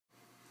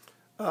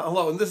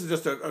Hello, and this is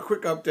just a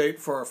quick update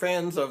for our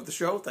fans of the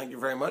show. Thank you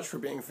very much for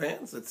being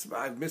fans.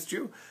 I've missed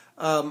you.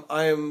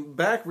 I am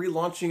back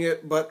relaunching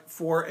it, but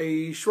for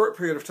a short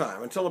period of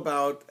time, until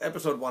about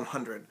episode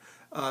 100.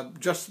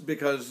 Just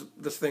because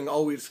this thing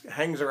always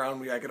hangs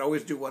around me, I could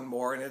always do one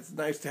more, and it's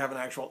nice to have an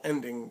actual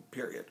ending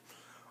period.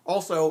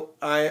 Also,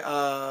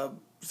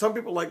 some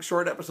people like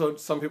short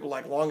episodes, some people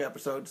like long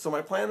episodes, so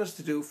my plan is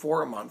to do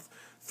 4 a month,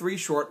 3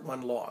 short,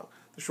 1 long.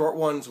 The short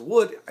ones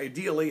would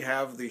ideally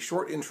have the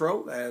short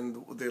intro,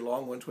 and the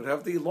long ones would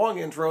have the long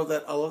intro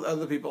that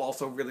other people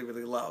also really,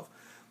 really love.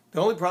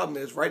 The only problem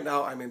is, right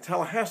now I'm in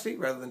Tallahassee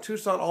rather than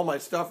Tucson. All my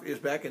stuff is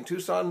back in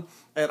Tucson,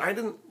 and I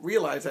didn't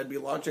realize I'd be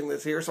launching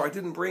this here, so I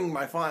didn't bring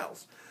my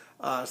files.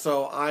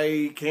 So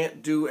I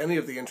can't do any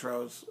of the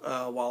intros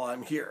while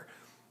I'm here.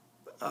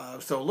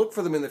 So look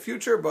for them in the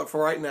future, but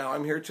for right now,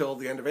 I'm here till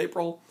the end of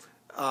April,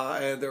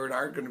 and there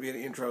aren't going to be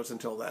any intros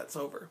until that's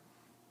over.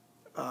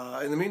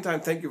 In the meantime,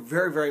 thank you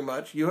very, very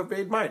much. You have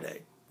made my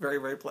day very,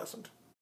 very pleasant.